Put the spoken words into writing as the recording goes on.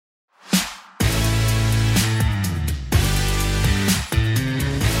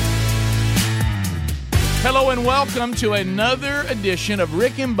Hello and welcome to another edition of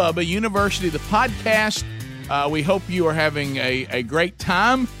Rick and Bubba University, the podcast. We hope you are having a great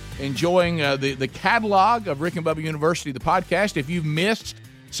time enjoying the catalog of Rick and Bubba University, the podcast. If you've missed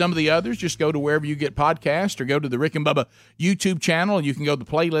some of the others, just go to wherever you get podcasts or go to the Rick and Bubba YouTube channel, and you can go to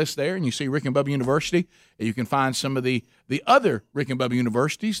the playlist there, and you see Rick and Bubba University, and you can find some of the other Rick and Bubba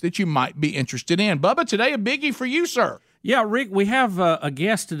Universities that you might be interested in. Bubba, today a biggie for you, sir. Yeah, Rick, we have a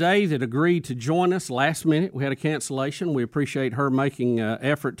guest today that agreed to join us last minute. We had a cancellation. We appreciate her making an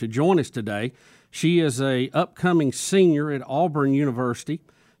effort to join us today. She is a upcoming senior at Auburn University.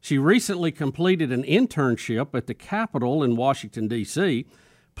 She recently completed an internship at the Capitol in Washington, D.C.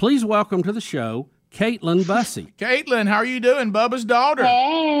 Please welcome to the show, Caitlin Bussey. Caitlin, how are you doing? Bubba's daughter.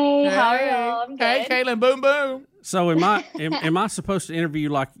 Hey, how are y'all? I'm good. Hey, Caitlin, boom, boom. So am I supposed to interview you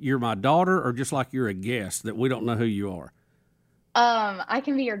like you're my daughter or just like you're a guest that we don't know who you are? I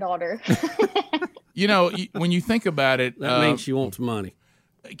can be your daughter. You know, when you think about it, that means she wants money.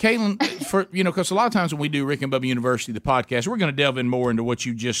 Caitlin, because a lot of times when we do Rick and Bubba University, the podcast, we're going to delve in more into what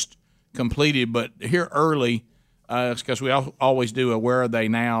you just completed. But here early, because we always do a Where Are They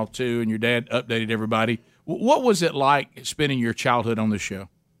Now, too, and your dad updated everybody. What was it like spending your childhood on this show?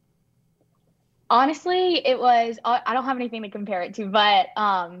 Honestly, it was, I don't have anything to compare it to, but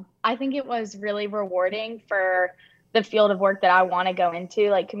I think it was really rewarding for the field of work that I want to go into,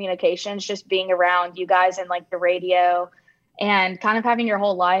 like communications, just being around you guys and like the radio and kind of having your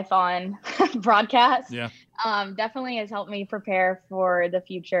whole life on broadcast. Yeah. Definitely has helped me prepare for the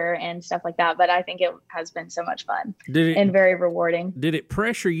future and stuff like that. But I think it has been so much fun and very rewarding. Did it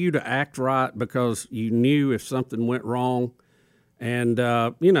pressure you to act right because you knew if something went wrong? And,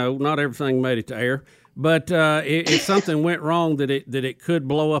 not everything made it to air. But if something went wrong, that it could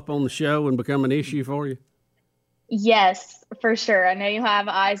blow up on the show and become an issue for you? Yes, for sure. I know you have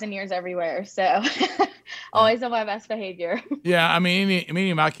eyes and ears everywhere. So always on my best behavior. Yeah, I mean, me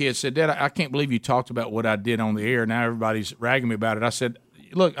and my kids said, Dad, I can't believe you talked about what I did on the air. Now everybody's ragging me about it. I said,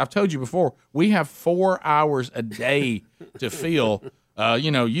 look, I've told you before, we have 4 hours a day to fill.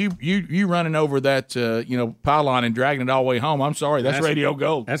 You running over that, pylon and dragging it all the way home. I'm sorry. That's radio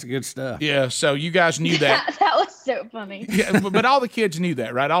gold. That's good stuff. Yeah. So you guys knew that. Yeah, that was so funny. Yeah, but all the kids knew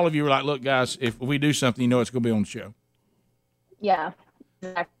that, right? All of you were like, look, guys, if we do something, it's going to be on the show. Yeah.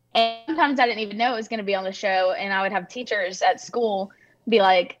 Exactly. And sometimes I didn't even know it was going to be on the show. And I would have teachers at school be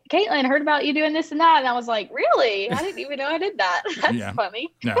like, Caitlin, heard about you doing this and that. And I was like, really? I didn't even know I did that. That's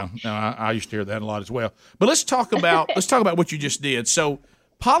funny. No, I used to hear that a lot as well. But let's talk about what you just did. So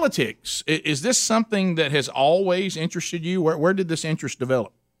politics, is this something that has always interested you? Where did this interest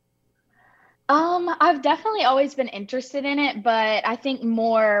develop? I've definitely always been interested in it, but I think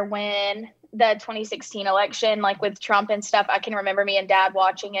more when the 2016 election, like with Trump and stuff, I can remember me and Dad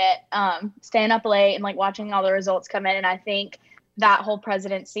watching it, staying up late and like watching all the results come in. And I think that whole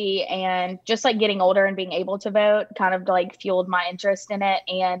presidency and just like getting older and being able to vote kind of like fueled my interest in it.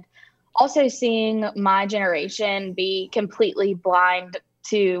 And also seeing my generation be completely blind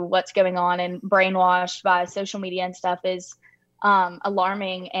to what's going on and brainwashed by social media and stuff is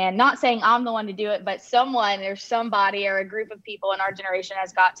alarming. And not saying I'm the one to do it, but there's somebody or a group of people in our generation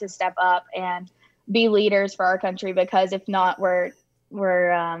has got to step up and be leaders for our country, because if not, we're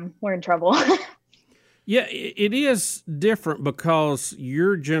in trouble. Yeah, it is different because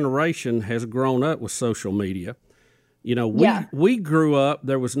your generation has grown up with social media. We grew up,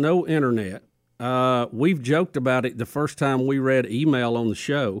 there was no internet. We've joked about it the first time we read email on the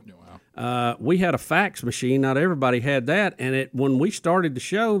show. Wow. We had a fax machine. Not everybody had that. And when we started the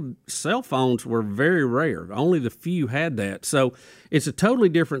show, cell phones were very rare. Only the few had that. So it's a totally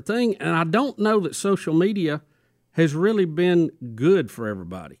different thing. And I don't know that social media has really been good for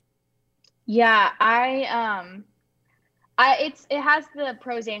everybody. Yeah, it has the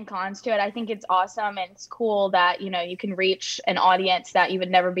pros and cons to it. I think it's awesome and it's cool that, you can reach an audience that you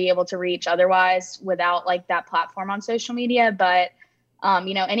would never be able to reach otherwise without like that platform on social media. But,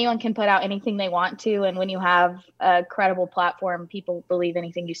 anyone can put out anything they want to. And when you have a credible platform, people believe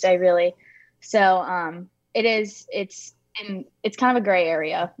anything you say, really. So it's kind of a gray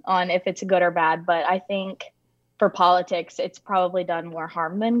area on if it's good or bad. But I think for politics, it's probably done more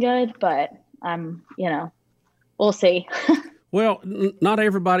harm than good, but we'll see. Well, not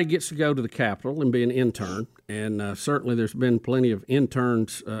everybody gets to go to the Capitol and be an intern, and certainly there's been plenty of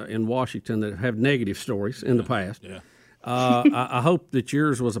interns in Washington that have negative stories in the past. Yeah. I hope that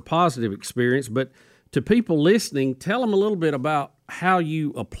yours was a positive experience, but to people listening, tell them a little bit about how you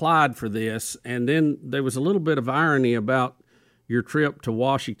applied for this, and then there was a little bit of irony about your trip to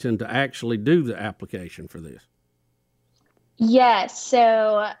Washington to actually do the application for this. Yes.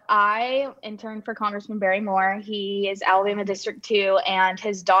 So I interned for Congressman Barry Moore. He is Alabama District 2, and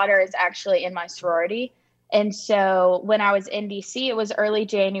his daughter is actually in my sorority. And so when I was in DC, it was early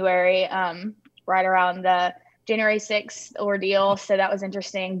January, right around the January 6th ordeal. So that was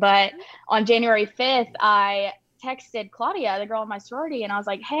interesting. But on January 5th, I texted Claudia, the girl in my sorority, and I was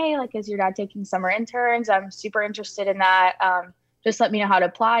like, hey, like, is your dad taking summer interns? I'm super interested in that. Just let me know how to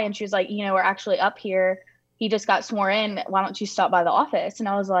apply. And she was like, we're actually up here. He just got sworn in. Why don't you stop by the office? And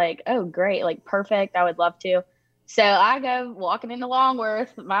I was like, oh, great. Like, perfect. I would love to. So I go walking into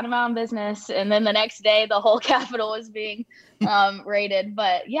Longworth, minding my own business. And then the next day, the whole Capitol was being raided.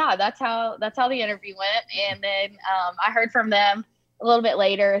 But yeah, that's how the interview went. And then I heard from them a little bit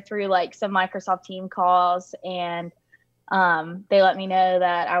later through like some Microsoft team calls. And they let me know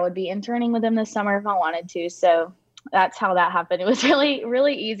that I would be interning with them this summer if I wanted to. So that's how that happened. It was really,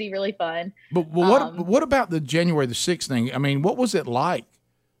 really easy, really fun. But what about the January the 6th thing? I mean, what was it like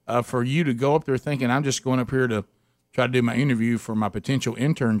for you to go up there thinking, I'm just going up here to try to do my interview for my potential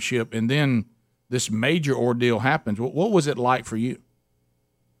internship, and then this major ordeal happens? What was it like for you?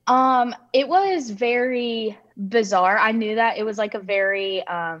 It was very bizarre. I knew that it was like a very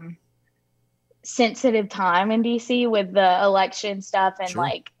sensitive time in DC with the election stuff and Sure.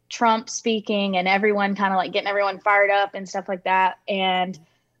 like Trump speaking and everyone kind of like getting everyone fired up and stuff like that. And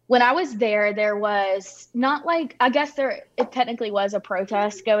when I was there was not like, I guess it technically was a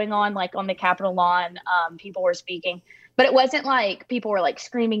protest going on, like on the Capitol lawn. People were speaking, but it wasn't like people were like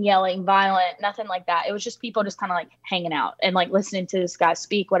screaming, yelling, violent, nothing like that. It was just people just kind of like hanging out and like listening to this guy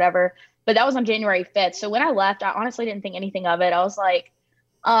speak, whatever. But that was on January 5th. So when I left, I honestly didn't think anything of it. I was like,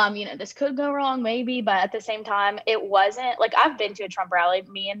 this could go wrong maybe, but at the same time, it wasn't like I've been to a Trump rally.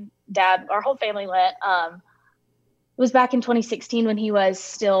 Me and Dad, our whole family went. It was back in 2016 when he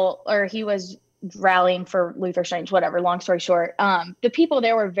was rallying for Luther Strange, whatever, long story short. The people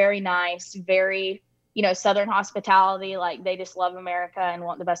there were very nice, very, Southern hospitality. Like they just love America and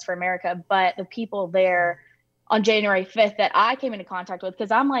want the best for America. But the people there on January 5th that I came into contact with,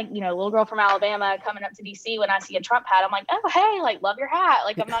 because I'm like, little girl from Alabama coming up to DC, when I see a Trump hat, I'm like, oh, hey, like, love your hat.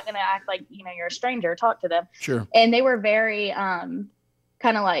 Like, I'm not going to act like, you're a stranger, talk to them. Sure. And they were very kind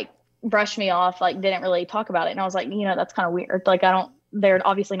of like brushed me off, like didn't really talk about it. And I was like, that's kind of weird. Like, they're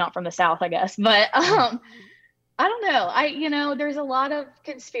obviously not from the South, I guess. But I don't know. There's a lot of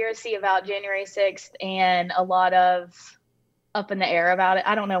conspiracy about January 6th and a lot of up in the air about it.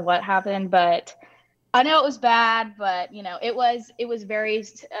 I don't know what happened, but I know it was bad, but it was very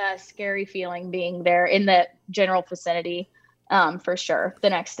scary feeling being there in the general vicinity, for sure. The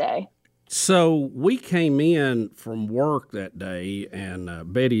next day. So we came in from work that day,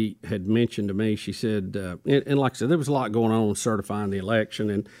 and Betty had mentioned to me. She said, and like I said, there was a lot going on certifying the election,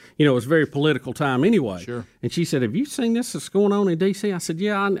 and it was a very political time anyway. Sure. And she said, "Have you seen this that's going on in D.C.?" I said,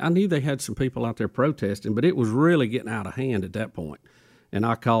 "Yeah, I knew they had some people out there protesting, but it was really getting out of hand at that point." And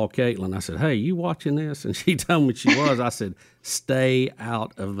I called Caitlin. I said, "Hey, you watching this?" And she told me she was. I said, "Stay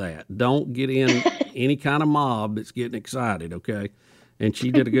out of that. Don't get in any kind of mob that's getting excited, okay?" And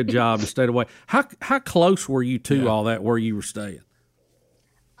she did a good job and stayed away. How close were you to all that where you were staying?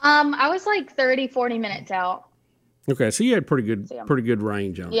 I was like 30, 40 minutes out. Okay, so you had pretty good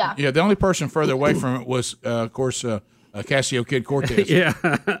range on it. Yeah. Yeah, the only person further away from it was, of course, Casio Kid Cortez. Yeah,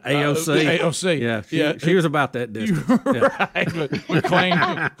 AOC. AOC. She was about that distance. Right, but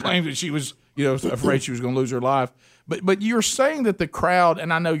claimed that she was, afraid she was going to lose her life. But you're saying that the crowd,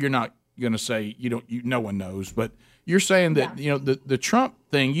 and I know you're not going to say no one knows, but you're saying that the Trump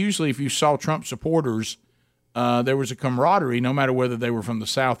thing. Usually, if you saw Trump supporters, there was a camaraderie, no matter whether they were from the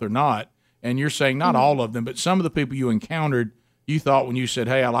South or not. And you're saying not all of them, but some of the people you encountered, you thought when you said,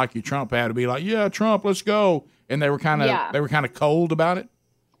 "Hey, I like your Trump hat," to be like, "Yeah, Trump, let's go." And they were kind of cold about it.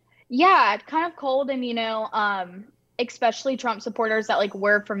 Yeah, kind of cold, and especially Trump supporters that like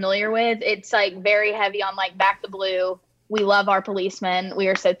we're familiar with. It's like very heavy on like back the blue. We love our policemen. We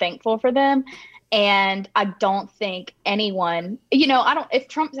are so thankful for them. And I don't think anyone, if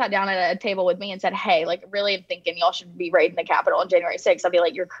Trump sat down at a table with me and said, "Hey, like really I'm thinking y'all should be raiding the Capitol on January 6th, I'd be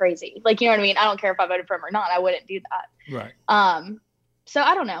like, "You're crazy." Like, you know what I mean? I don't care if I voted for him or not. I wouldn't do that. Right. So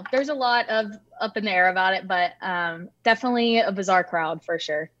I don't know. There's a lot of up in the air about it, but definitely a bizarre crowd for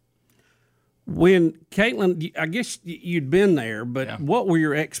sure. When Caitlin, I guess you'd been there, but what were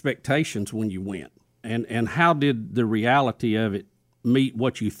your expectations when you went? And how did the reality of it meet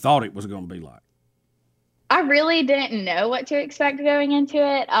what you thought it was going to be like? I really didn't know what to expect going into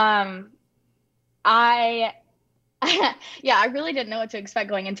it. I really didn't know what to expect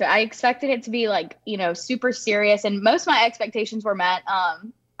going into it. I expected it to be like, super serious, and most of my expectations were met.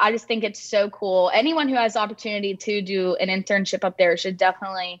 I just think it's so cool. Anyone who has the opportunity to do an internship up there should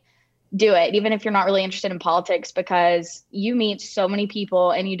definitely do it, even if you're not really interested in politics, because you meet so many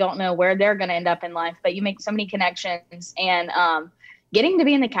people and you don't know where they're going to end up in life, but you make so many connections. And getting to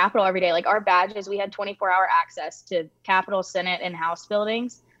be in the Capitol every day, like our badges, we had 24-hour access to Capitol, Senate, and House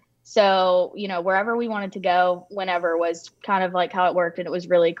buildings. So, you know, wherever we wanted to go, whenever, was kind of like how it worked. And it was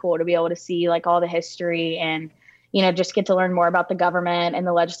really cool to be able to see like all the history and, you know, just get to learn more about the government and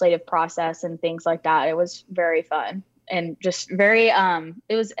the legislative process and things like that. It was very fun and just very, it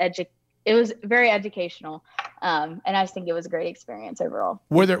was very educational. And I just think it was a great experience overall.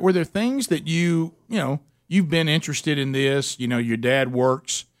 Were there things that you've been interested in this? You know, your dad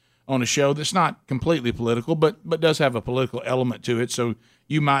works on a show that's not completely political, but does have a political element to it. So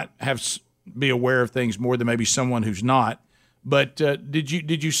you might be aware of things more than maybe someone who's not. But did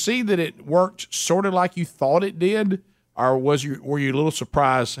you see that it worked sort of like you thought it did, or were you a little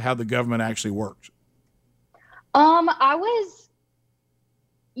surprised how the government actually works? I was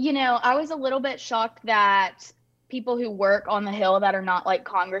a little bit shocked that people who work on the Hill that are not like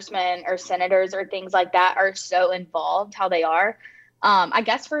congressmen or senators or things like that are so involved how they are. I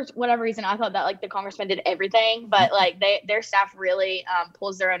guess for whatever reason, I thought that like the congressman did everything, but like their staff really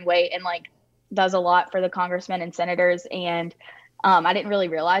pulls their own weight and like does a lot for the congressmen and senators. And I didn't really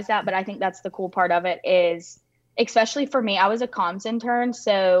realize that, but I think that's the cool part of it is, especially for me, I was a comms intern.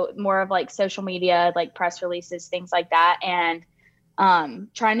 So more of like social media, like press releases, things like that. And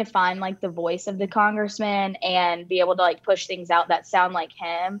trying to find like the voice of the congressman and be able to like push things out that sound like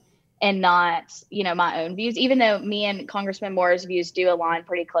him and not, you know, my own views, even though me and Congressman Moore's views do align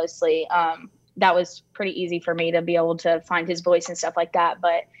pretty closely. That was pretty easy for me to be able to find his voice and stuff like that.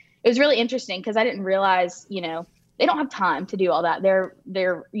 But it was really interesting because I didn't realize, you know, they don't have time to do all that.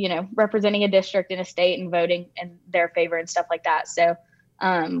 They're, you know, representing a district in a state and voting in their favor and stuff like that. So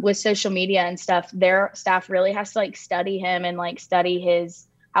with social media and stuff, their staff really has to like study him and like study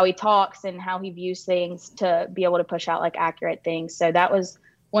how he talks and how he views things to be able to push out like accurate things. So that was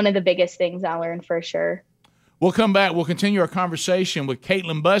one of the biggest things I learned for sure. We'll come back. We'll continue our conversation with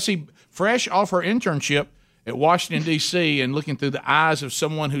Caitlin Bussey, fresh off her internship at Washington, D.C., and looking through the eyes of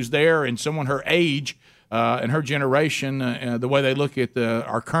someone who's there and someone her age and her generation, the way they look at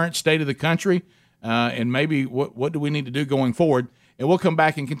our current state of the country and maybe what do we need to do going forward. And we'll come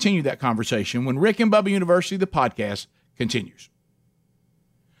back and continue that conversation when Rick and Bubba University, the podcast, continues.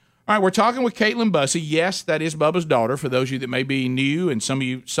 All right, we're talking with Caitlin Bussey. Yes, that is Bubba's daughter, for those of you that may be new, and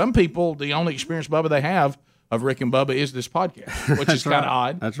some people, the only experience, Bubba, they have of Rick and Bubba is this podcast, which is kind of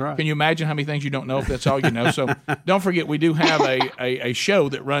odd. That's right. Can you imagine how many things you don't know if that's all you know? So don't forget, we do have a show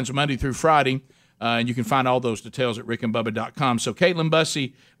that runs Monday through Friday, and you can find all those details at rickandbubba.com. So Caitlin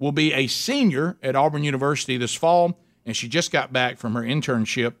Bussey will be a senior at Auburn University this fall, and she just got back from her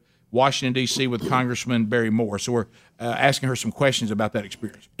internship, Washington, D.C., with Congressman Barry Moore. So we're asking her some questions about that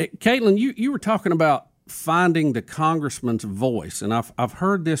experience. Caitlin, you were talking about finding the congressman's voice, and I've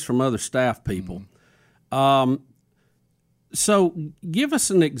heard this from other staff people. So give us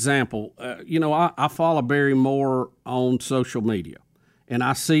an example. I follow Barry Moore on social media, and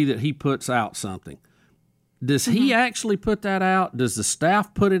I see that he puts out something. Does he actually put that out? Does the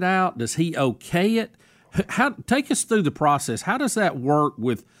staff put it out? Does he okay it? Take us through the process. How does that work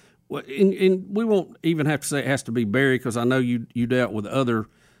with? And we won't even have to say it has to be Barry, because I know you dealt with other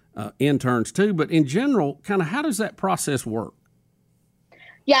interns too. But in general, kind of how does that process work?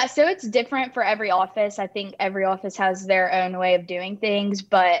 Yeah, so it's different for every office. I think every office has their own way of doing things,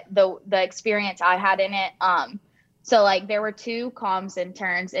 but the experience I had in it, so like there were 2 comms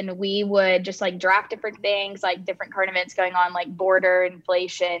interns, and we would just like draft different things, like different current events going on, like border,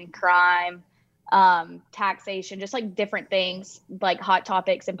 inflation, crime, taxation, just like different things, like hot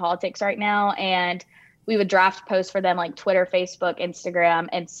topics in politics right now. And we would draft posts for them, like Twitter, Facebook, Instagram,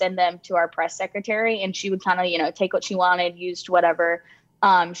 and send them to our press secretary. And she would kind of, take what she wanted, used whatever.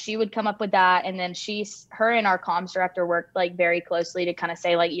 She would come up with that. And then her and our comms director worked like very closely to kind of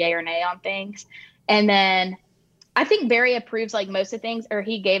say like yay or nay on things. And then I think Barry approves like most of things, or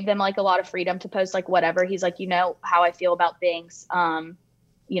he gave them like a lot of freedom to post like whatever. He's like, how I feel about things,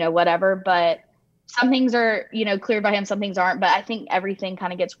 whatever. But some things are, cleared by him, some things aren't. But I think everything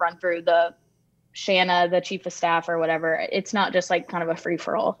kind of gets run through the Shanna, the chief of staff or whatever. It's not just like kind of a free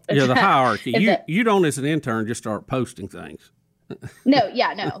for all. Yeah, the hierarchy. You don't, as an intern, just start posting things. No,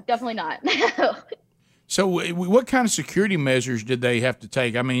 definitely not. So what kind of security measures did they have to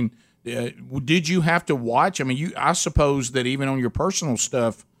take? I mean, did you have to watch? I mean, I suppose that even on your personal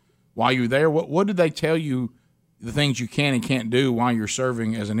stuff while you're there, what did they tell you, the things you can and can't do while you're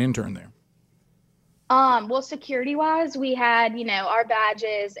serving as an intern there? Well, security wise, we had, our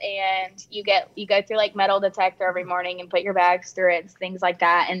badges, and you go through like metal detector every morning and put your bags through it, things like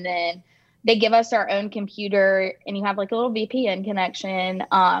that. And then they give us our own computer, and you have like a little VPN connection.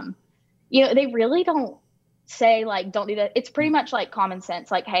 They really don't say like, don't do that. It's pretty much like common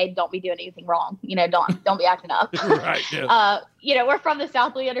sense. Like, hey, don't be doing anything wrong. Don't be acting up. Right. Yeah. We're from the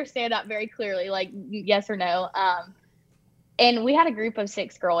South. We understand that very clearly, like yes or no. And we had a group of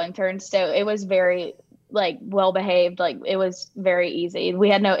 6 girl interns, so it was very like well behaved. Like it was very easy. We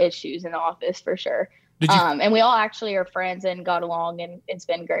had no issues in the office for sure. And we all actually are friends and got along, and it's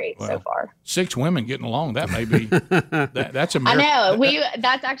been great so far. 6 women getting along, that may be that's a miracle. I know.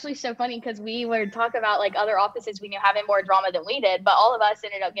 That's actually so funny, because we would talk about like other offices we knew having more drama than we did, but all of us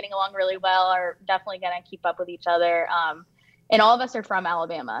ended up getting along really well, are definitely going to keep up with each other. And all of us are from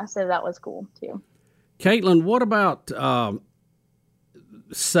Alabama, so that was cool too. Caitlin, what about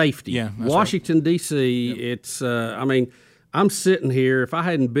safety? Yeah, Washington, right. D.C., it's, I'm sitting here. If I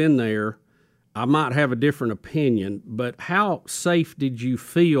hadn't been there, I might have a different opinion, but how safe did you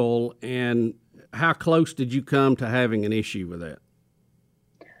feel, and how close did you come to having an issue with that?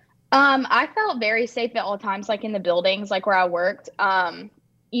 I felt very safe at all times, like in the buildings, like where I worked.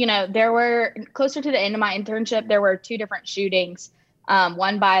 There were, closer to the end of my internship, there were 2 different shootings,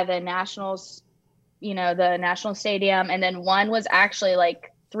 one by the Nationals, the National Stadium, and then one was actually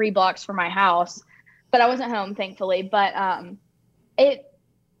like 3 blocks from my house, but I wasn't home, thankfully. But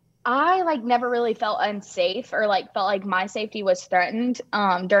I like never really felt unsafe or like felt like my safety was threatened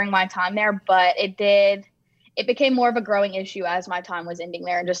during my time there, but it became more of a growing issue as my time was ending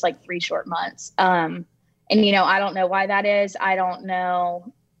there in just like 3 short months. And I don't know why that is. I don't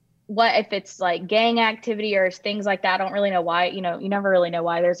know if it's like gang activity or things like that. I don't really know why. You never really know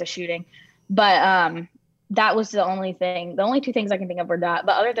why there's a shooting. But that was the only 2 things I can think of were that.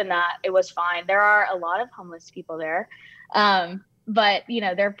 But other than that, it was fine. There are a lot of homeless people there. But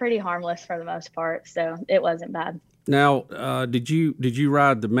they're pretty harmless for the most part, so it wasn't bad. Now, did you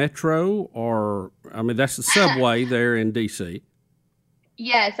ride the metro, or that's the subway there in DC?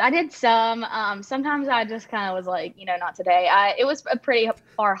 Yes, I did some. Sometimes I just kind of was like, not today. It was a pretty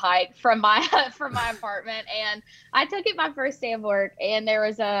far hike from my apartment, and I took it my first day of work, and there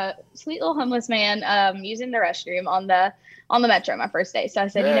was a sweet little homeless man using the restroom on the metro my first day. So I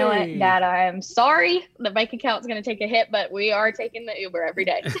said, You know what, Dad, I am sorry. The bank account's going to take a hit, but we are taking the Uber every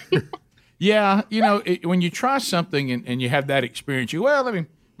day. Yeah, when you try something and you have that experience, let me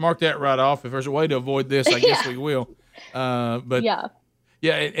mark that right off. If there's a way to avoid this, I guess we will. But yeah.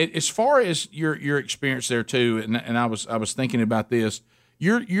 Yeah, as far as your experience there too, and I was thinking about this.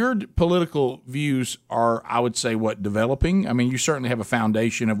 Your political views are, I would say, developing. You certainly have a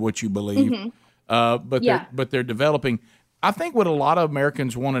foundation of what you believe, but they're developing. I think what a lot of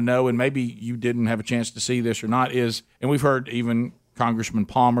Americans want to know, and maybe you didn't have a chance to see this or not, is, and we've heard even Congressman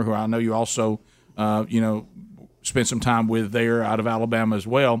Palmer, who I know you also, spent some time with there out of Alabama as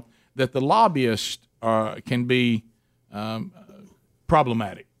well, that the lobbyists can be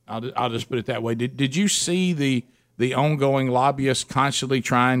problematic. I'll just put it that way. Did you see the ongoing lobbyists constantly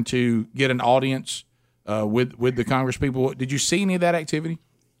trying to get an audience with the Congress people? Did you see any of that activity?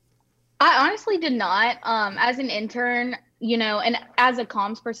 I honestly did not. As an intern, and as a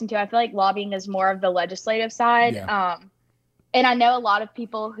comms person too, I feel like lobbying is more of the legislative side. Yeah. And I know a lot of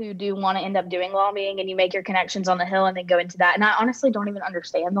people who do want to end up doing lobbying, and you make your connections on the Hill and then go into that. And I honestly don't even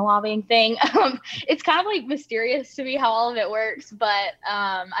understand the lobbying thing. It's kind of like mysterious to me how all of it works, but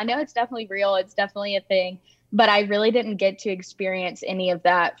I know it's definitely real. It's definitely a thing, but I really didn't get to experience any of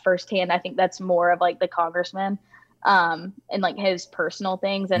that firsthand. I think that's more of like the congressman and like his personal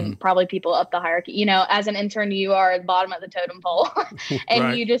things, and probably people up the hierarchy. As an intern, you are at the bottom of the totem pole and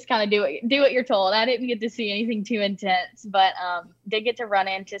right. You just kind of do what you're told. I didn't get to see anything too intense, but did get to run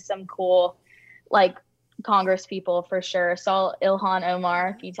into some cool like Congress people for sure. Saw Ilhan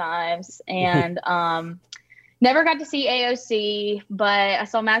Omar a few times, and never got to see AOC, but I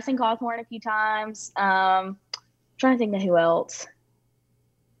saw Madison Cawthorn a few times. Trying to think of who else.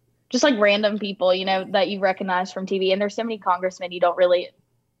 Just like random people, that you recognize from TV. And there's so many congressmen, you don't really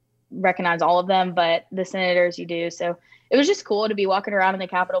recognize all of them, but the senators you do. So it was just cool to be walking around in the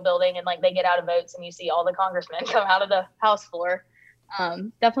Capitol building, and like they get out of votes and you see all the congressmen come out of the House floor.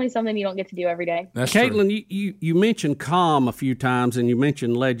 Definitely something you don't get to do every day. That's Caitlin, you mentioned comm a few times, and you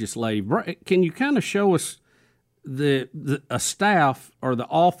mentioned legislative. Can you kind of show us the staff or the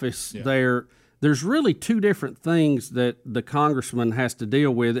office there? There's really 2 different things that the congressman has to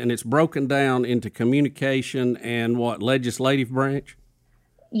deal with, and it's broken down into communication and legislative branch?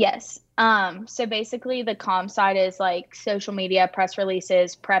 Yes. So basically the comm side is like social media, press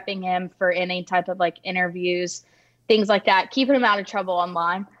releases, prepping him for any type of like interviews, things like that, keeping him out of trouble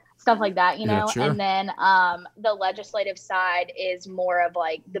online, stuff like that, you know? Yeah, sure. And then the legislative side is more of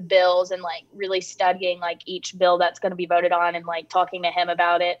like the bills and like really studying like each bill that's going to be voted on and like talking to him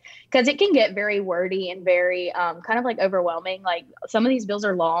about it. Cause it can get very wordy and very kind of like overwhelming. Like some of these bills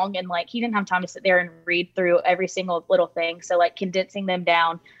are long and like he didn't have time to sit there and read through every single little thing. So like condensing them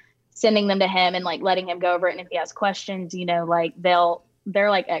down, sending them to him and like letting him go over it. And if he has questions, you know, like they're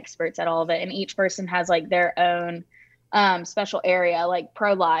like experts at all of it. And each person has like their own special area, like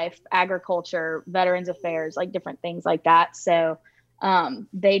pro-life, agriculture, veterans affairs, like different things like that. So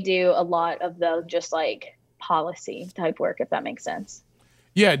they do a lot of the just like policy type work, if that makes sense.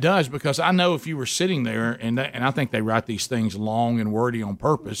 Yeah, it does, because I know if you were sitting there, and I think they write these things long and wordy on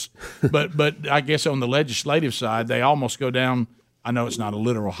purpose, but I guess on the legislative side, they almost go down. I know it's not a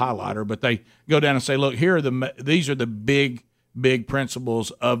literal highlighter, but they go down and say, look, these are the big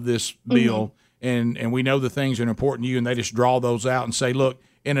principles of this bill, and we know the things that are important to you, and they just draw those out and say, look,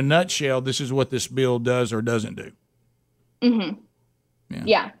 in a nutshell, this is what this bill does or doesn't do.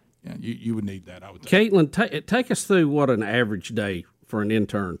 Yeah, you would need that, I would think. Caitlin, take us through what an average day for an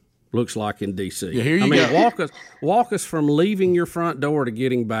intern looks like in D.C. Yeah, here you go. walk us from leaving your front door to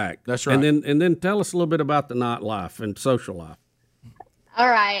getting back. That's right. And then tell us a little bit about the nightlife and social life. All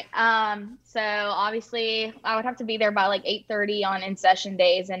right. So obviously I would have to be there by like 8:30 on in-session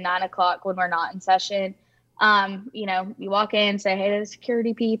days and 9 o'clock when we're not in session. You know, you walk in, say hey to the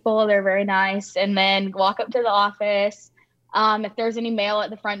security people. They're very nice. And then walk up to the office. If there's any mail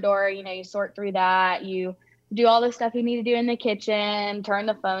at the front door, you know, you sort through that. You do all the stuff you need to do in the kitchen, turn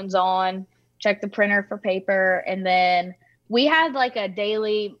the phones on, check the printer for paper. And then we had like a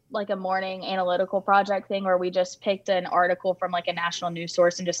daily, like a morning analytical project thing where we just picked an article from like a national news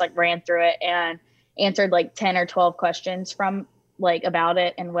source and just like ran through it and answered like 10 or 12 questions from like about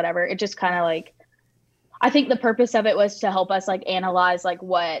it and whatever. It just kind of like, I think the purpose of it was to help us like analyze like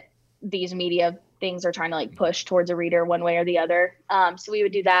what these media things are trying to like push towards a reader one way or the other. So we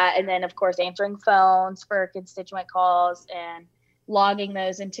would do that. And then of course, answering phones for constituent calls and logging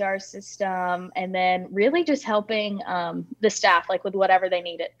those into our system, and then really just helping the staff like with whatever they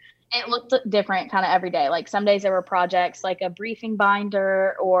needed. It looked different kind of every day. Like some days there were projects like a briefing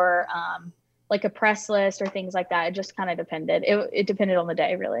binder or like a press list or things like that. It just kind of depended. It depended on the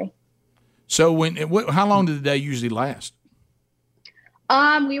day, really. So how long did the day usually last?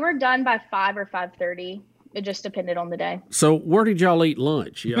 We were done by 5 or 5:30. It just depended on the day. So where did y'all eat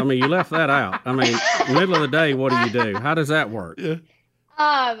lunch? I mean, you left that out. I mean, middle of the day, what do? How does that work? Yeah.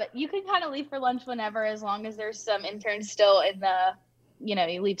 You can kind of leave for lunch whenever, as long as there's some interns still in the, you know,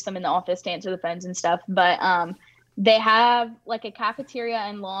 you leave some in the office to answer the phones and stuff. But they have like a cafeteria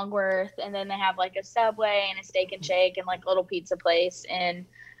in Longworth, and then they have like a Subway and a Steak and Shake and like a little pizza place in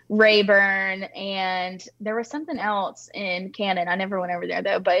Rayburn, and there was something else in Cannon. I never went over there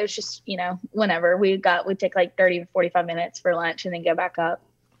though, but it was just, you know, whenever we'd take like 30 to 45 minutes for lunch and then go back up.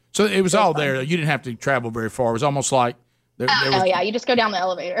 So it was all there. You didn't have to travel very far. It was almost like yeah, you just go down the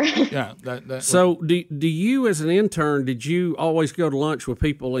elevator. Yeah. So do you as an intern, did you always go to lunch with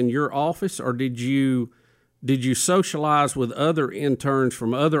people in your office, or did you socialize with other interns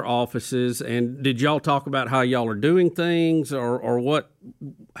from other offices, and did y'all talk about how y'all are doing things, or what?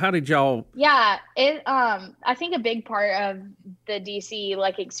 How did y'all? Yeah, I think a big part of the DC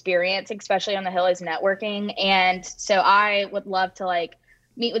like experience, especially on the Hill, is networking, and so I would love to like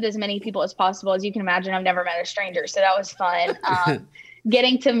meet with as many people as possible. As you can imagine, I've never met a stranger, so that was fun.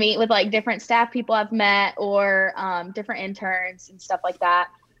 Getting to meet with like different staff people I've met, or different interns and stuff like that.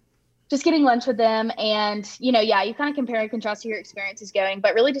 Just getting lunch with them, and you kind of compare and contrast to your experiences going,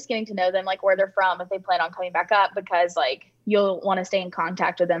 but really just getting to know them, like where they're from, if they plan on coming back up, because like you'll want to stay in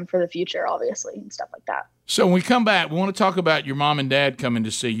contact with them for the future, obviously, and stuff like that. So when we come back, we want to talk about your mom and dad coming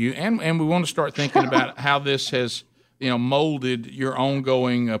to see you, and we want to start thinking about how this has molded your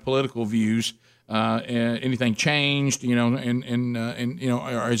ongoing political views. Anything changed,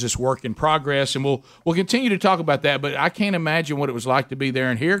 or is this work in progress? And we'll continue to talk about that, but I can't imagine what it was like to be there.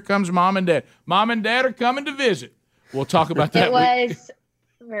 And here comes mom and dad. Mom and dad are coming to visit. We'll talk about that. It was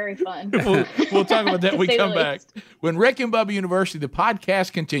very fun. We'll talk about that when we come back. When Rick and Bubba University, the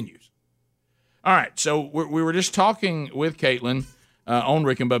podcast continues. All right, so we were just talking with Caitlin on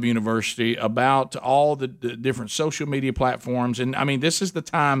Rick and Bubba University about all the different social media platforms. And, I mean, this is the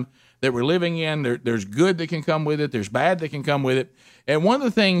time that we're living in. There's good that can come with it. There's bad that can come with it. And one of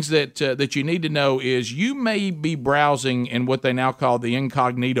the things that you need to know is you may be browsing in what they now call the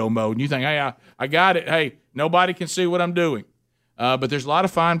incognito mode. And you think, hey, I got it. Hey, nobody can see what I'm doing. but there's a lot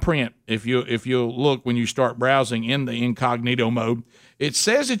of fine print if you look when you start browsing in the incognito mode. It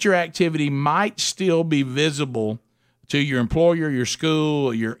says that your activity might still be visible to your employer, your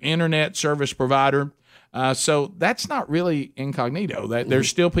school, your internet service provider. So that's not really incognito. There's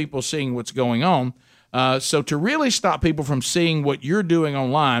still people seeing what's going on. So to really stop people from seeing what you're doing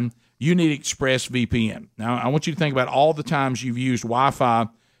online, you need ExpressVPN. Now, I want you to think about all the times you've used Wi-Fi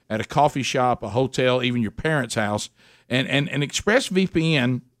at a coffee shop, a hotel, even your parents' house. And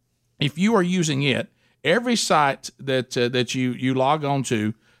ExpressVPN, if you are using it, every site that you log on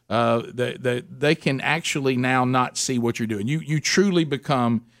to, they can actually now not see what you're doing. You truly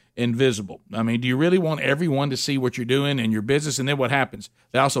become invisible. I mean, do you really want everyone to see what you're doing in your business? And then what happens?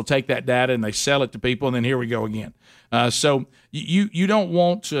 They also take that data and they sell it to people, and then here we go again. So you don't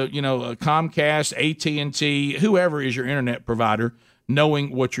want Comcast, AT&T, whoever is your internet provider,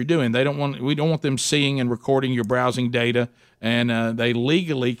 knowing what you're doing. We don't want them seeing and recording your browsing data, and they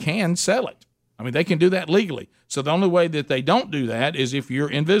legally can sell it. I mean, they can do that legally. So the only way that they don't do that is if you're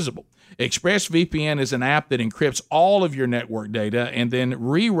invisible. ExpressVPN is an app that encrypts all of your network data and then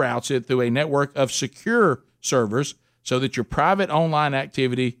reroutes it through a network of secure servers so that your private online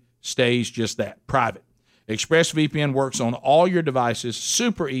activity stays just that, private. ExpressVPN works on all your devices,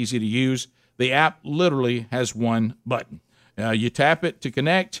 super easy to use. The app literally has one button. You tap it to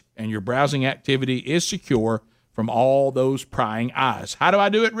connect, and your browsing activity is secure from all those prying eyes. How do I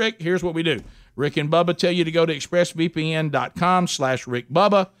do it, Rick? Here's what we do. Rick and Bubba tell you to go to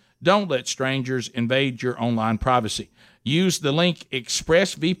expressvpn.com/RickBubba. Don't let strangers invade your online privacy. Use the link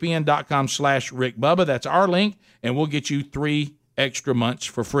expressvpn.com/RickBubba. That's our link, and we'll get you 3 extra months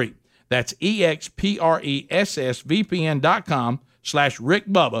for free. That's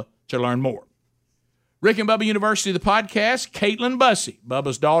expressvpn.com/RickBubba to learn more. Rick and Bubba University, the podcast. Caitlin Bussey,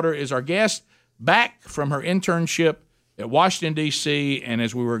 Bubba's daughter, is our guest, back from her internship at Washington, D.C., and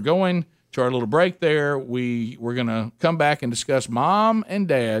as we were going to our little break there, we were going to come back and discuss Mom and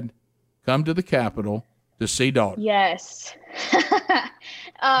Dad come to the Capitol to see daughter. Yes.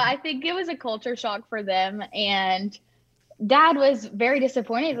 I think it was a culture shock for them, and Dad was very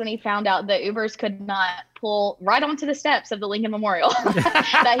disappointed when he found out that Ubers could not pull right onto the steps of the Lincoln Memorial,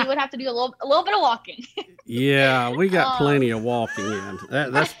 that he would have to do a little bit of walking. Yeah, we got plenty of walking in.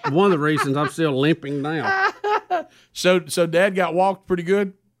 That's one of the reasons I'm still limping now. So Dad got walked pretty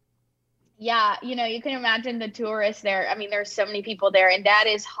good? Yeah, you can imagine the tourists there. I mean, there's so many people there, and Dad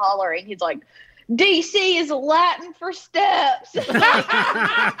is hollering. He's like, DC is Latin for steps.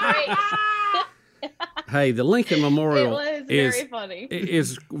 Hey, the Lincoln Memorial very funny.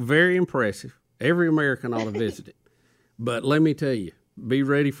 Is very impressive. Every American ought to visit it. But let me tell you, be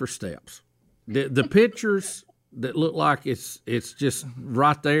ready for steps. The pictures that look like it's just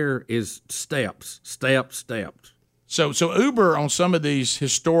right there is steps. So Uber on some of these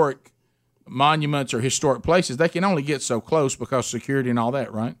historic monuments or historic places, they can only get so close because security and all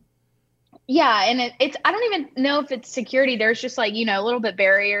that, right? Yeah, and it's I don't even know if it's security. There's just a little bit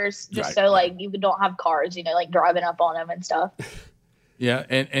barriers just right. So you don't have cars, driving up on them and stuff. Yeah,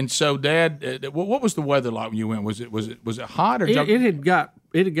 and so Dad, what was the weather like when you went? Was it hot or it had got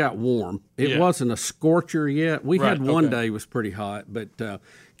warm. It wasn't a scorcher yet. We had one day was pretty hot, but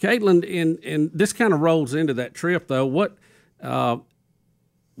Caitlin, and this kind of rolls into that trip though.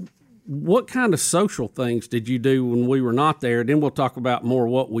 What kind of social things did you do when we were not there? Then we'll talk about more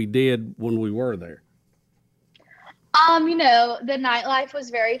what we did when we were there. The nightlife was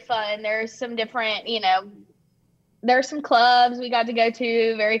very fun. There's some different, there's some clubs we got to go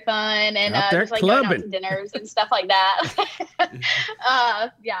to, very fun, and just going out to dinners and stuff like that.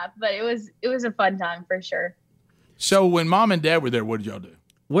 Yeah, but it was a fun time for sure. So when Mom and Dad were there, what did y'all do?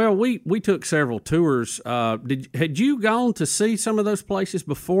 Well, we took several tours. Had you gone to see some of those places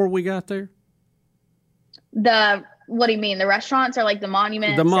before we got there? What do you mean? The restaurants or the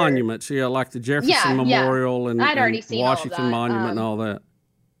monuments? The monuments, yeah, like the Jefferson Memorial and I'd already seen Washington Monument and all that.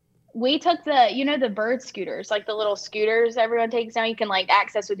 We took the bird scooters, the little scooters everyone takes now. You can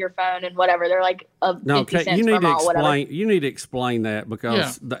access with your phone and whatever. They're 50 cents per mile, whatever. You need to explain that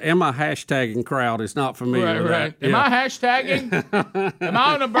because the am I hashtagging crowd is not familiar with that. Am I hashtagging? Am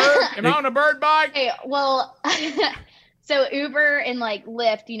I on a bird? Am I on a bird bike? Hey, well, so Uber and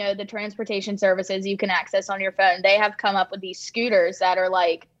Lyft, the transportation services you can access on your phone. They have come up with these scooters that are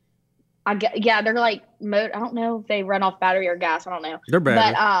they're I don't know if they run off battery or gas. I don't know. They're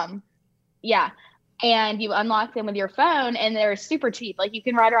battery. But yeah. And you unlock them with your phone, and they're super cheap. You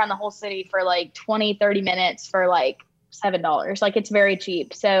can ride around the whole city for 20, 30 minutes for $7. It's very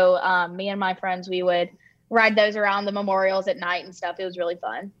cheap. So me and my friends, we would ride those around the memorials at night and stuff. It was really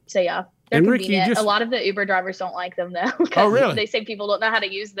fun. So yeah, they're And convenient. Ricky, A lot of the Uber drivers don't like them though. Oh, really? They say people don't know how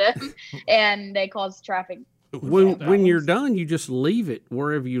to use them, and they cause traffic. When you're done, you just leave it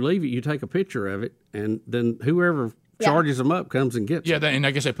wherever you leave it. You take a picture of it, and then whoever charges them up comes and gets it. And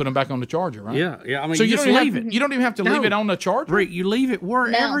I guess they put them back on the charger, right? Yeah. I mean, So you just leave it. You don't even have to leave it on the charger? Rick, you leave it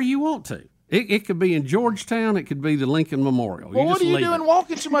wherever you want to. It could be in Georgetown. It could be the Lincoln Memorial. Well, what are you doing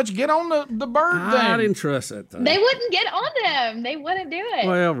walking so much? Get on the bird thing. I didn't trust that thing. They wouldn't get on them. They wouldn't do it.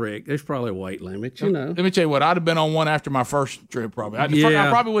 Well, Rick, there's probably a weight limit, you know. Let me tell you what, I'd have been on one after my first trip probably. I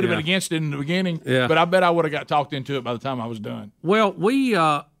probably would have been against it in the beginning, but I bet I would have got talked into it by the time I was done. Well, we,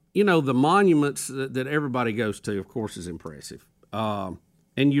 the monuments that everybody goes to, of course, is impressive. And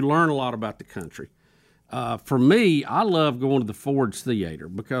you learn a lot about the country. For me, I love going to the Ford's Theater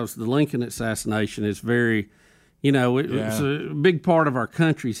because the Lincoln assassination is very, it's a big part of our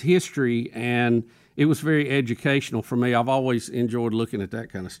country's history, and it was very educational for me. I've always enjoyed looking at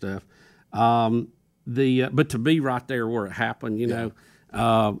that kind of stuff. But to be right there where it happened,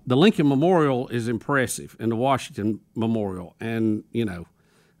 the Lincoln Memorial is impressive, and the Washington Memorial, and the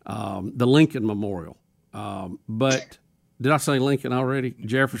Lincoln Memorial, but. Did I say Lincoln already?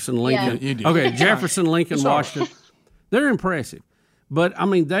 Jefferson, Lincoln. Yeah, you did. Okay, Jefferson, Lincoln, Washington. They're impressive. But, I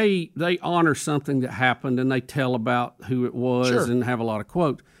mean, they honor something that happened, and they tell about who it was and have a lot of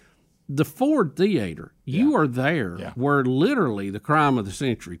quotes. The Ford Theater, you are there where literally the crime of the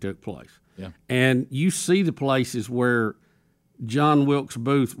century took place. Yeah. And you see the places where John Wilkes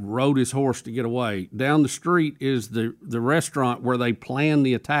Booth rode his horse to get away. Down the street is the restaurant where they planned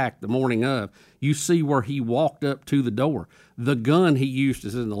the attack the morning of. You see where he walked up to the door. The gun he used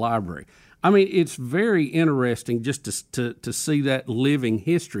is in the library. I mean, it's very interesting just to see that living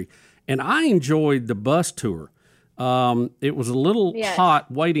history. And I enjoyed the bus tour. It was a little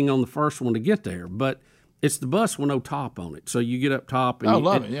hot waiting on the first one to get there, but it's the bus with no top on it. So you get up top and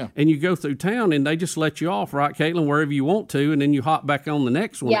and you go through town, and they just let you off, right, Caitlin, wherever you want to, and then you hop back on the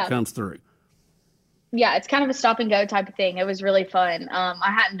next one that comes through. Yeah, it's kind of a stop and go type of thing. It was really fun.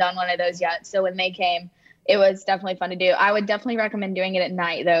 I hadn't done one of those yet, so when they came, it was definitely fun to do. I would definitely recommend doing it at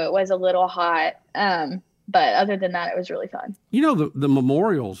night, though. It was a little hot, but other than that, it was really fun. The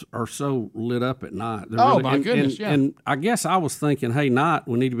memorials are so lit up at night. My goodness, And I guess I was thinking, hey, night,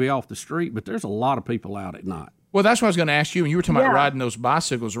 we need to be off the street, but there's a lot of people out at night. Well, that's what I was going to ask you. When you were talking about riding those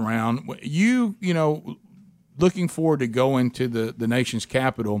bicycles around, looking forward to going to the nation's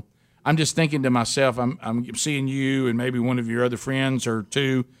capital, I'm just thinking to myself, I'm seeing you and maybe one of your other friends or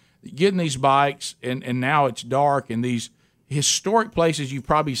two getting these bikes, and now it's dark, and these historic places you've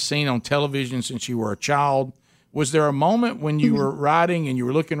probably seen on television since you were a child. Was there a moment when you were riding and you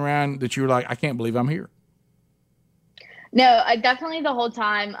were looking around that you were like, I can't believe I'm here? No, I definitely the whole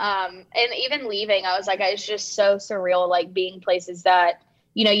time. And even leaving, I was like, it's just so surreal, like being places that,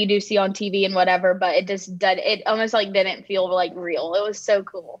 you do see on TV and whatever, but it almost like didn't feel like real. It was so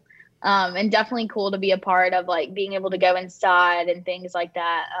cool. And definitely cool to be a part of, like being able to go inside and things like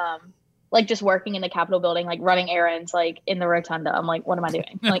that. Like just working in the Capitol building, like running errands, like in the rotunda. I'm like, what am I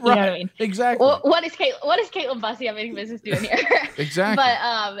doing? Like, you know what I mean? Exactly. Well, what is Caitlin Bussey have any business doing here? Exactly.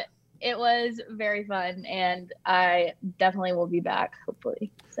 But it was very fun, and I definitely will be back,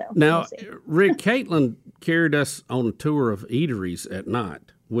 hopefully. So now, Rick, Caitlin carried us on a tour of eateries at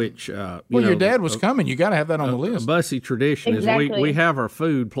night. Which your dad was coming. You got to have that on the list. A Bussey tradition is we have our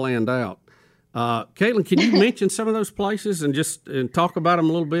food planned out. Caitlin, can you mention some of those places and talk about them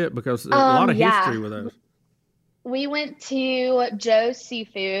a little bit, because there's a lot of history with those. We went to Joe's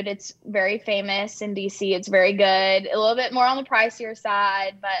Seafood. It's very famous in DC. It's very good. A little bit more on the pricier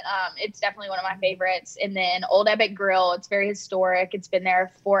side, but it's definitely one of my favorites. And then Old Ebbitt Grill. It's very historic. It's been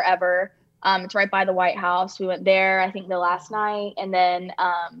there forever. It's right by the White House. We went there, I think, the last night. And then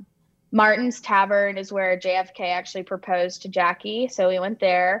Martin's Tavern is where JFK actually proposed to Jackie. So we went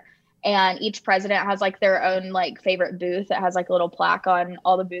there. And each president has like their own like favorite booth that has like a little plaque on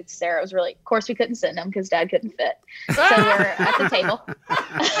all the booths there. It was really, of course we couldn't sit in them because Dad couldn't fit. So we're at the table.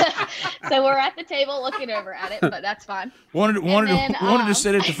 So we're at the table looking over at it, but that's fine. Wanted to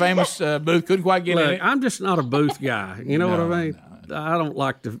sit at the famous booth. Couldn't quite get in it. I'm just not a booth guy. You know what I mean? I don't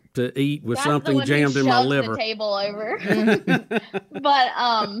like to eat with That's something jammed in my liver. The table over. But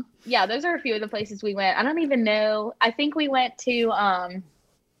yeah, those are a few of the places we went. I don't even know. I think we went to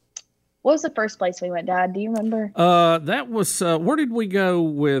what was the first place we went, Dad? Do you remember? That was where did we go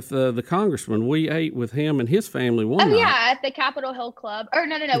with the congressman? We ate with him and his family one night. Yeah, at the Capitol Hill Club. Or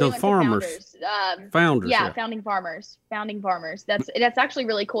no, the we went farmers. to Founders. Yeah, Founding Farmers. Founding Farmers. That's actually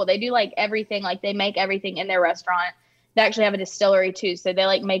really cool. They do like everything. Like they make everything in their restaurant. they actually have a distillery too, so they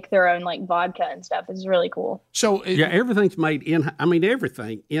like make their own like vodka and stuff. It's really cool. So everything's made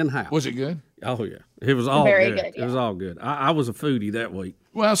everything in-house. Was it good? Oh yeah, it was all Very good. yeah. It was all good. I was a foodie that week.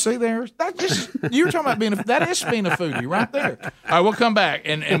 Well, see there, you were talking about that is being a foodie right there. All right, we'll come back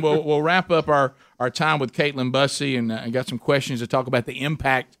and we'll wrap up our time with Caitlin Bussey and got some questions to talk about the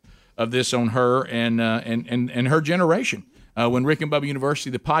impact of this on her and her generation when Rick and Bubba University,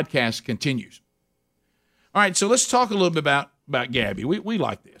 the podcast, continues. All right, so let's talk a little bit about Gabby. We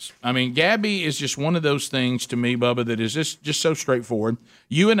like this. I mean, Gabby is just one of those things to me, Bubba, that is just so straightforward.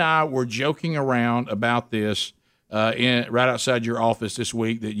 You and I were joking around about this right outside your office this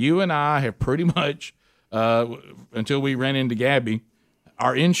week, that you and I have pretty much, until we ran into Gabby,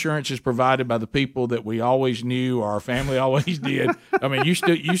 our insurance is provided by the people that we always knew, our family always did. I mean, you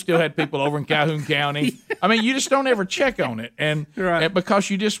still had people over in Calhoun County. I mean, you just don't ever check on it, and because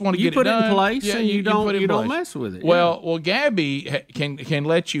you just want to get it done. You put it in place, and you don't mess with it. Well, Gabby can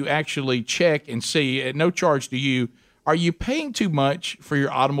let you actually check and see at no charge to you. Are you paying too much for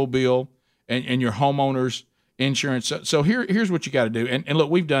your automobile and your homeowner's insurance? So here's what you got to do. And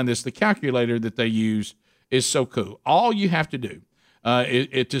look, we've done this. The calculator that they use is so cool. All you have to do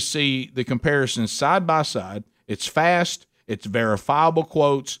to see the comparisons side by side. It's fast. It's verifiable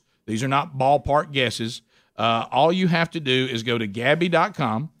quotes. These are not ballpark guesses. All you have to do is go to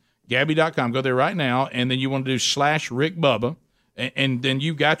Gabby.com. Gabby.com. Go there right now, and then you want to do /Rick Bubba, and then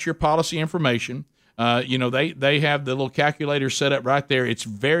you got your policy information. They have the little calculator set up right there. It's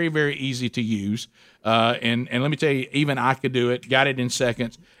very, very easy to use. And let me tell you, even I could do it. Got it in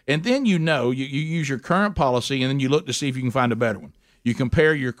seconds. And then you use your current policy, and then you look to see if you can find a better one. You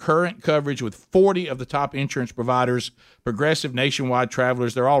compare your current coverage with 40 of the top insurance providers, Progressive, Nationwide,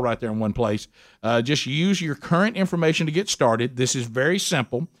 Travelers. They're all right there in one place. Just use your current information to get started. This is very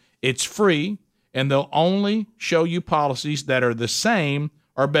simple. It's free, and they'll only show you policies that are the same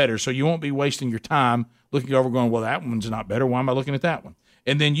or better. So you won't be wasting your time looking over going, well, that one's not better. Why am I looking at that one?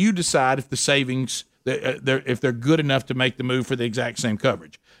 And then you decide if the savings, if they're good enough to make the move for the exact same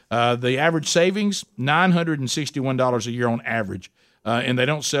coverage. The average savings, $961 a year on average. And they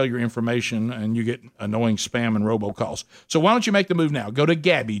don't sell your information, and you get annoying spam and robocalls. So why don't you make the move now? Go to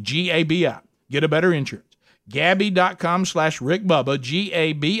Gabby, Gabi. Get a better insurance. Gabby.com /Rick Bubba,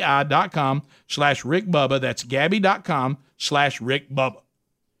 Gabi.com /Rick Bubba. That's Gabby.com /Rick Bubba.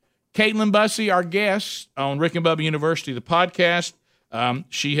 Caitlin Bussey, our guest on Rick and Bubba University, the podcast.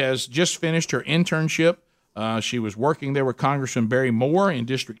 She has just finished her internship. She was working there with Congressman Barry Moore in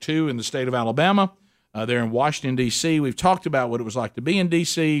District 2 in the state of Alabama. There in Washington, D.C. We've talked about what it was like to be in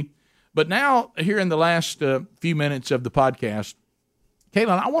D.C., but now here in the last few minutes of the podcast,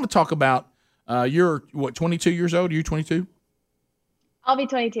 Caitlin, I want to talk about you're, 22 years old? Are you 22? I'll be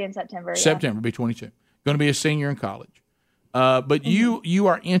 22 in September. September, be 22. Going to be a senior in college. But you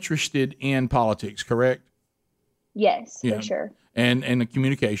are interested in politics, correct? Yes, for sure. And the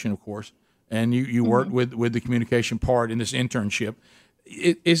communication, of course. And you worked with the communication part in this internship.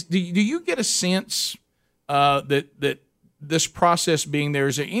 Do you get a sense that this process being there,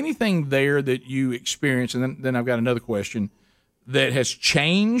 is there anything there that you experience? And then I've got another question that has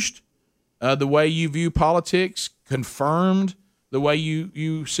changed the way you view politics, confirmed the way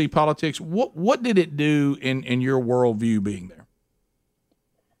you see politics. What did it do in your worldview being there?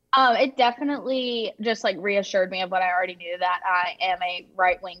 It definitely just like reassured me of what I already knew, that I am a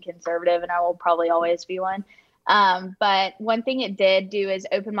right-wing conservative and I will probably always be one. But one thing it did do is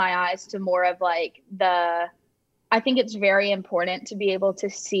open my eyes to more of like I think it's very important to be able to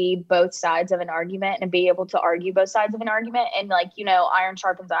see both sides of an argument and be able to argue both sides of an argument. And like, iron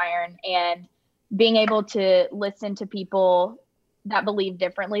sharpens iron, and being able to listen to people that believe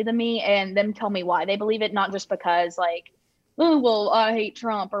differently than me and them tell me why they believe it, not just because like, oh, well, I hate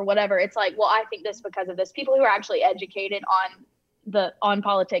Trump or whatever. It's like, well, I think this because of this. People who are actually educated on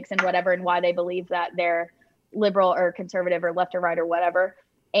politics and whatever, and why they believe that they're liberal or conservative or left or right or whatever.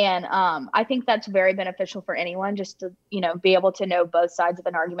 And I think that's very beneficial for anyone, just to, be able to know both sides of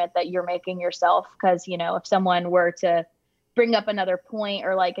an argument that you're making yourself. Because, if someone were to bring up another point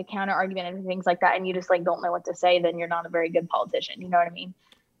or like a counter argument and things like that, and you just like don't know what to say, then you're not a very good politician. You know what I mean?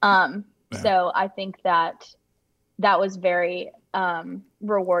 So I think that was very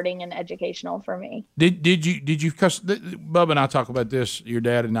rewarding and educational for me. Did you, because Bubba and I talk about this, your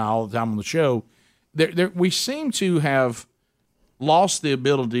dad and I, all the time on the show, we seem to have lost the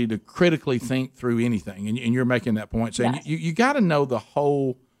ability to critically think through anything. And you're making that point, saying you got to know the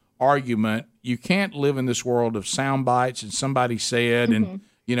whole argument. You can't live in this world of sound bites and somebody said, and,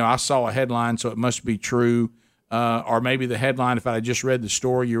 I saw a headline, so it must be true. or maybe the headline, if I had just read the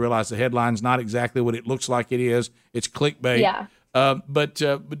story, you realize the headline's not exactly what it looks like it is. It's clickbait. Yeah. But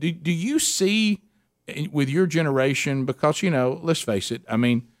do you see with your generation, because, let's face it, I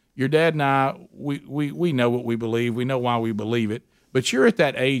mean, your dad and I, we know what we believe. We know why we believe it. But you're at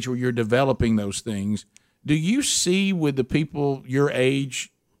that age where you're developing those things. Do you see with the people your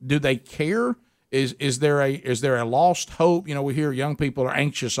age, do they care? Is there a lost hope? We hear young people are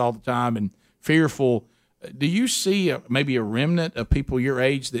anxious all the time and fearful. Do you see maybe a remnant of people your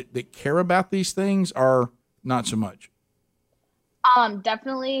age that care about these things, or not so much?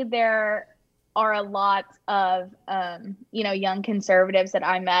 Definitely there are a lot of, young conservatives that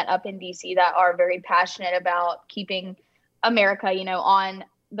I met up in DC that are very passionate about keeping America, on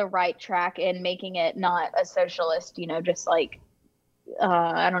the right track and making it not a socialist, just like,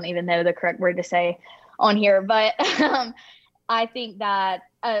 I don't even know the correct word to say on here, but I think that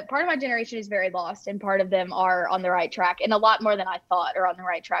part of my generation is very lost, and part of them are on the right track, and a lot more than I thought are on the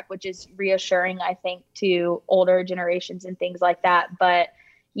right track, which is reassuring, I think, to older generations and things like that. But,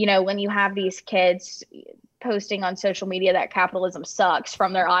 when you have these kids posting on social media that capitalism sucks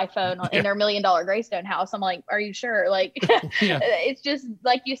from their iPhone in their $1 million Greystone house, I'm like, are you sure? Like, It's just,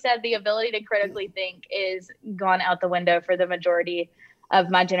 like you said, the ability to critically think is gone out the window for the majority of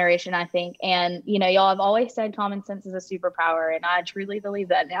my generation, I think. And, y'all have always said common sense is a superpower, and I truly believe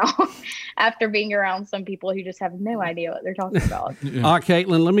that now after being around some people who just have no idea what they're talking about. All right,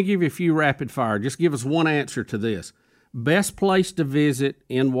 Caitlin, let me give you a few rapid fire. Just give us one answer to this. Best place to visit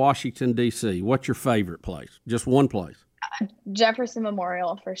in Washington, D.C. What's your favorite place? Just one place. Jefferson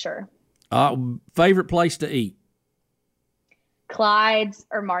Memorial, for sure. Favorite place to eat? Clyde's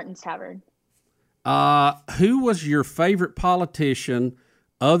or Martin's Tavern. Who was your favorite politician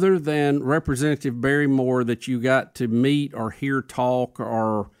other than Representative Barry Moore that you got to meet or hear talk,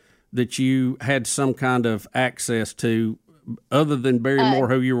 or that you had some kind of access to, other than Barry Moore,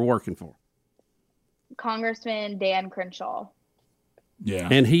 who you were working for? Congressman Dan Crenshaw. Yeah.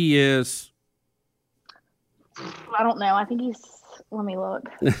 And he is? I don't know. I think he's, let me look.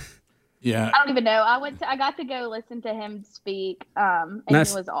 Yeah. I don't even know. I got to go listen to him speak, and he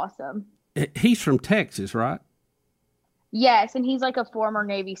was awesome. He's from Texas, right? Yes, and he's like a former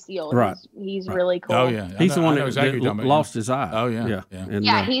Navy SEAL. Right. He's really cool. Oh, yeah. He's the one that exactly lost his eye. Oh, yeah. And,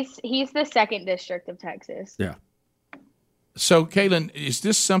 he's the 2nd District of Texas. Yeah. So, Caitlin, is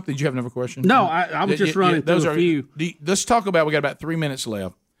this something? Do you have another question? No, I was just running through a few. Let's talk about, we got about 3 minutes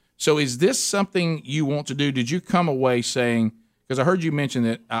left. So is this something you want to do? Did you come away saying, because I heard you mention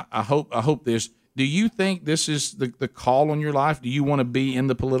that, I hope this, do you think this is the call on your life? Do you want to be in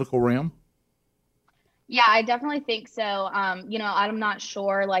the political realm? Yeah, I definitely think so. I'm not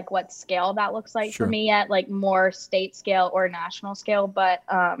sure like what scale that looks like for me yet, like more state scale or national scale, but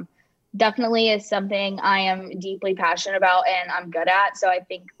definitely is something I am deeply passionate about and I'm good at. So I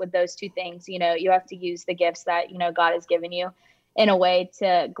think with those two things, you have to use the gifts that, God has given you in a way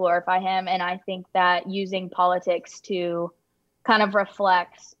to glorify him. And I think that using politics to kind of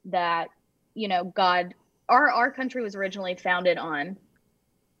reflect that, God, our country was originally founded on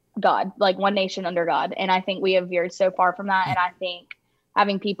God, like one nation under God. And I think we have veered so far from that. And I think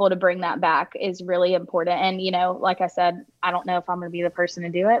having people to bring that back is really important. And, like I said, I don't know if I'm going to be the person to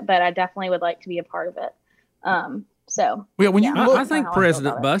do it, but I definitely would like to be a part of it. I think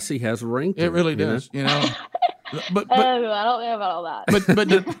President Bussey has a ring to it. It really does, But I don't know about all that.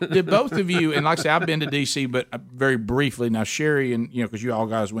 But did both of you, and like I say, I've been to D.C., but very briefly. Now, Sherry, and because you all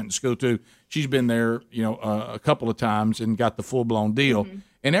guys went to school too, she's been there, a couple of times and got the full blown deal. Mm-hmm.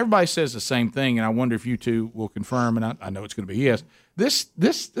 And everybody says the same thing, and I wonder if you two will confirm. And I know it's going to be yes.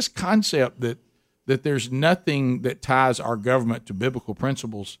 This concept that there's nothing that ties our government to biblical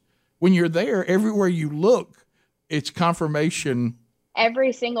principles. When you're there, everywhere you look, it's confirmation.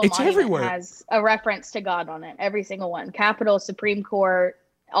 Every single monument has a reference to God on it. Every single one. Capitol, Supreme Court,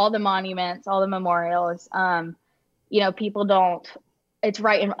 all the monuments, all the memorials. People don't. It's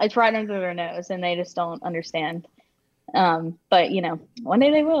right under their nose, and they just don't understand. But one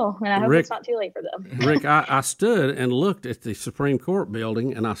day they will, and I hope it's not too late for them. Rick, I stood and looked at the Supreme Court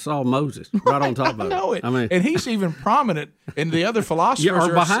building, and I saw Moses right on top of it. I know it. And he's even prominent, and the other philosophers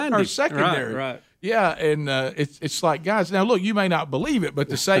are secondary. Right. Yeah, and it's like, guys, now look, you may not believe it, but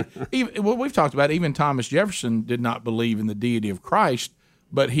to say, we've talked about, even Thomas Jefferson did not believe in the deity of Christ,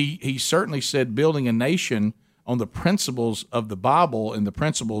 but he certainly said building a nation on the principles of the Bible and the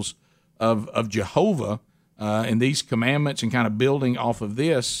principles of Jehovah and these commandments, and kind of building off of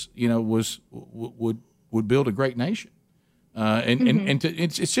this, would build a great nation.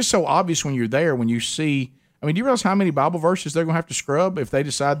 It's just so obvious when you're there, when you see I mean, do you realize how many Bible verses they're going to have to scrub if they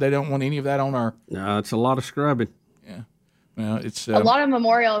decide they don't want any of that on our? No, it's a lot of scrubbing. Yeah, well, it's a lot of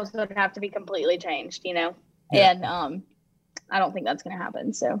memorials would have to be completely changed, yeah. And I don't think that's going to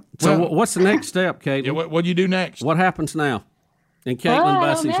happen. So what's the next step, Caitlin? Yeah, what do you do next? What happens now in Caitlin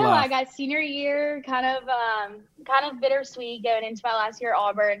Bussey's life? I got senior year, kind of bittersweet going into my last year at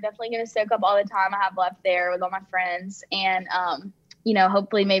Auburn. Definitely going to soak up all the time I have left there with all my friends, and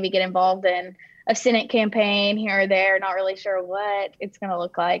hopefully maybe get involved in a Senate campaign here or there. Not really sure what it's going to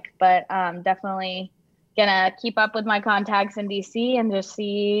look like, but definitely gonna keep up with my contacts in DC and just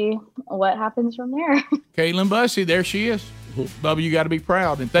see what happens from there. Caitlin Bussey, there she is. Bubba, you got to be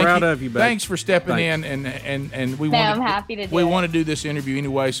proud, and proud of you, babe. Thanks for stepping in, and we want. I'm happy to do. We want to do this interview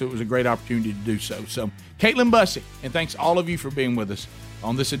anyway, so it was a great opportunity to do so. So, Caitlin Bussey, and thanks all of you for being with us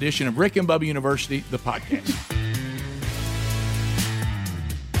on this edition of Rick and Bubba University, the podcast.